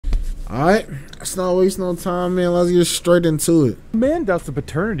Alright, let's not waste no time, man. Let's get straight into it. A man doubts the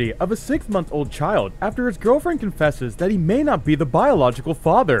paternity of a 6-month-old child after his girlfriend confesses that he may not be the biological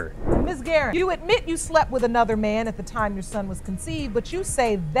father. Ms. Guerin, you admit you slept with another man at the time your son was conceived, but you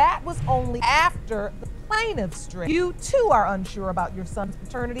say that was only after the plaintiff's drink. You too are unsure about your son's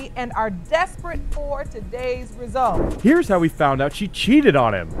paternity and are desperate for today's result. Here's how we found out she cheated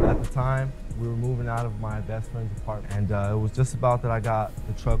on him. At the time, we were moving out of my best friend's apartment, and it was just about that I got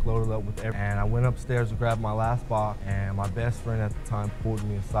the truck loaded up with everything. And I went upstairs to grab my last box, and my best friend at the time pulled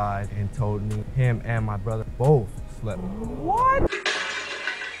me aside and told me him and my brother both slept with me. What?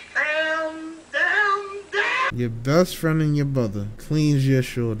 Your best friend and your brother cleans your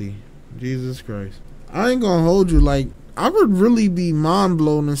shorty. Jesus Christ. I ain't gonna hold you. Like, I would really be mind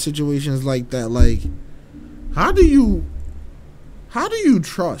blown in situations like that. Like, how do you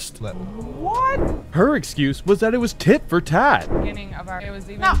trust? What? Her excuse was that it was tit for tat. Beginning of it was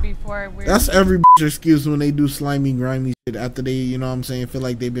even before we were. That's every excuse when they do slimy, grimy shit after they, you know what I'm saying, feel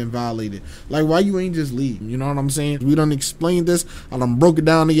like they've been violated. Like, why you ain't just leave? You know what I'm saying? We done explained this. I done broke it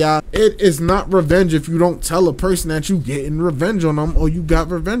down to y'all. It is not revenge if you don't tell a person that you getting revenge on them or you got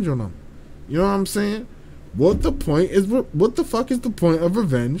revenge on them. You know what I'm saying? What the fuck is the point of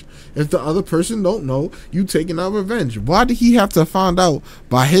revenge if the other person don't know you taking out revenge? Why did he have to find out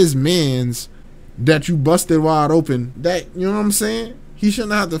by his mans that you busted wide open? That, you know what I'm saying? He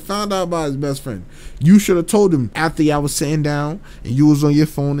shouldn't have to find out by his best friend. You should have told him after y'all was sitting down and you was on your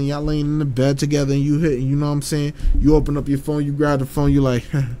phone and y'all laying in the bed together and you hit, you know what I'm saying? You open up your phone, you grab the phone, you like,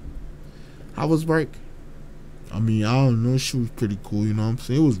 how was work? I mean, I don't know, she was pretty cool, you know what I'm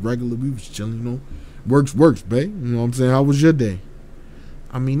saying? It was regular, we was chilling, you know? Works, babe. You know what I'm saying? How was your day?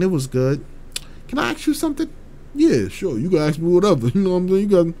 I mean, it was good. Can I ask you something? Yeah, sure. You can ask me whatever. You know what I'm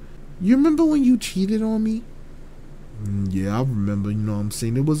saying? You remember when you cheated on me? Yeah, I remember. You know what I'm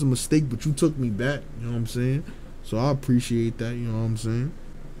saying? It was a mistake, but you took me back. You know what I'm saying? So I appreciate that. You know what I'm saying?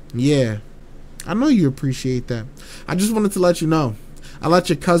 Yeah, I know you appreciate that. I just wanted to let you know. I let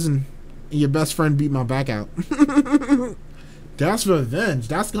your cousin and your best friend beat my back out. That's revenge.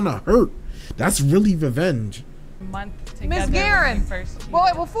 That's gonna hurt. That's really revenge. Month together. Ms. Guerin, boy,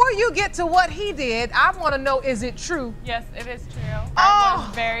 cheated. before you get to what he did, I want to know, is it true? Yes, it is true. I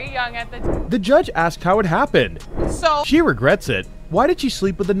was very young at the time. The judge asked how it happened. So, She regrets it. Why did she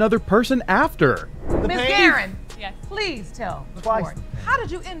sleep with another person after? Ms. Guerin, Yes. please tell the Twice. court, how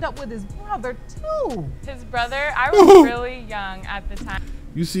did you end up with his brother too? His brother, I was really young at the time.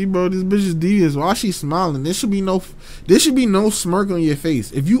 You see, bro, this bitch is devious. Why she smiling? There should be no smirk on your face.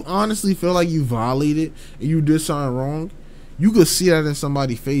 If you honestly feel like you violated and you did something wrong, you could see that in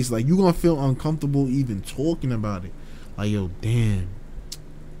somebody's face. Like, you gonna feel uncomfortable even talking about it. Like, yo, damn.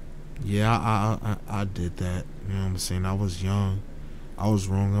 Yeah, I did that. You know what I'm saying? I was young. I was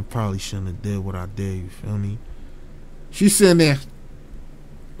wrong. I probably shouldn't have did what I did. You feel me? She's sitting there.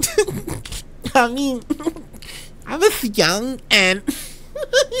 I mean, I was young and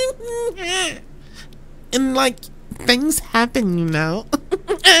and like things happen, you know.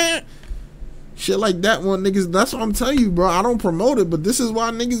 Shit like that one, niggas. That's what I'm telling you, bro. I don't promote it, but this is why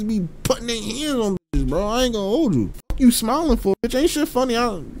niggas be putting their hands on bitches, bro. I ain't gonna hold you. Fuck you smiling for, bitch. Ain't shit funny.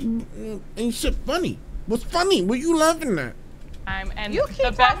 Ain't shit funny. What's funny? What you laughing at? And You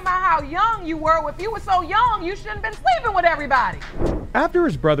keep talking about how young you were. If you were so young, you shouldn't have been sleeping with everybody. After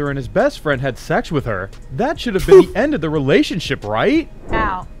his brother and his best friend had sex with her, that should have been the end of the relationship, right?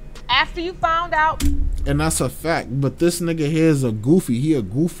 Now, after you found out, And that's a fact. But this nigga here is a goofy. He a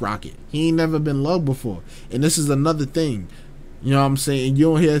goof rocket. He ain't never been loved before. And this is another thing. You know what I'm saying? You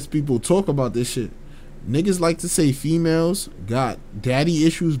don't hear people talk about this shit. Niggas like to say females got daddy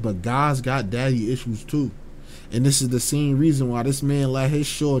issues, but guys got daddy issues too. And this is the same reason why this man let his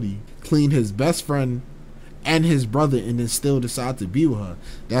shorty clean his best friend and his brother and then still decide to be with her.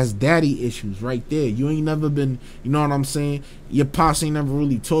 That's daddy issues right there. You ain't never been, you know what I'm saying? Your pops ain't never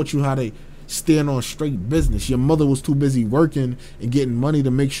really taught you how to stand on straight business. Your mother was too busy working and getting money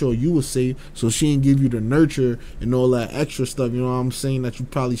to make sure you was safe, so she didn't give you the nurture and all that extra stuff, you know what I'm saying, that you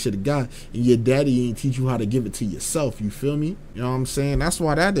probably should have got. And your daddy ain't teach you how to give it to yourself, you feel me? You know what I'm saying? That's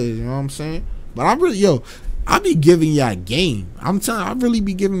why that is, you know what I'm saying? But I really, I be giving y'all game. I'm telling you, I really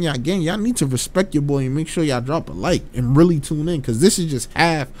be giving y'all game. Y'all need to respect your boy and make sure y'all drop a like and really tune in, because this is just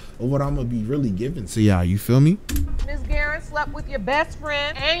half of what I'm going to be really giving to y'all. You feel me? Ms. Guerin slept with your best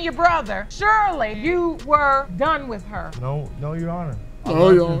friend and your brother. Surely you were done with her. No, Your Honor. I Oh,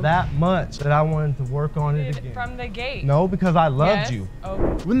 loved Your her Honor. that much that I wanted to work on it again. From the gate. No, because I loved Yes. you. Oh.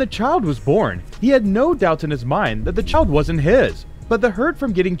 When the child was born, he had no doubts in his mind that the child wasn't his. but the hurt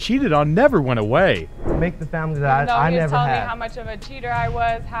from getting cheated on never went away. Make the family that No, I he was never telling me had. how much of a cheater I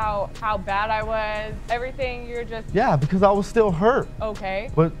was, how bad I was, everything. You're just Yeah, because I was still hurt. okay.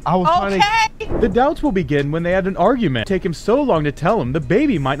 But I was trying to... Okay. The doubts will begin when they had an argument. Take him so long to tell him the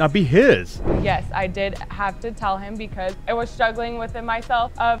baby might not be his. Yes, I did have to tell him because I was struggling within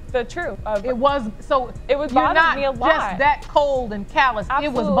myself of the truth. Of It was so. It was you're bothering not me a lot. just that cold and callous.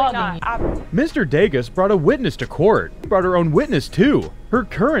 It was absolutely bugging not. you. Mr. Dagus brought a witness to court. He brought her own witness too, her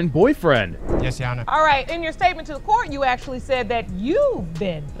current boyfriend. Yes, Your Honor. All right, in your statement to the court, you actually said that you've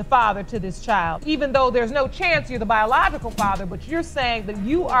been the father to this child, even though there's no chance you're the biological father, but you're saying that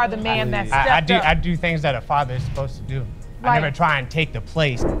you are the man that stepped up. I do things that a father is supposed to do. I Like- never try and take the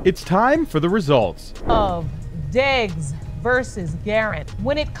place. It's time for the results. Of Deggs versus Garrett.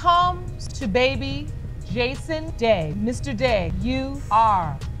 When it comes to baby Jason Day, Mr. Day, you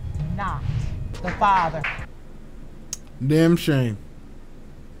are not the father. Damn shame.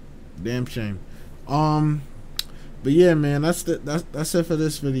 Damn shame. But yeah, man, that's it for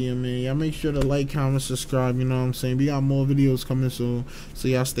this video, man. Y'all make sure to like, comment, subscribe. You know what I'm saying? We got more videos coming soon, so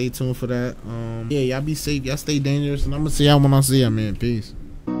y'all stay tuned for that. Yeah, y'all be safe, y'all stay dangerous, and I'm gonna see y'all when I see y'all, man. Peace.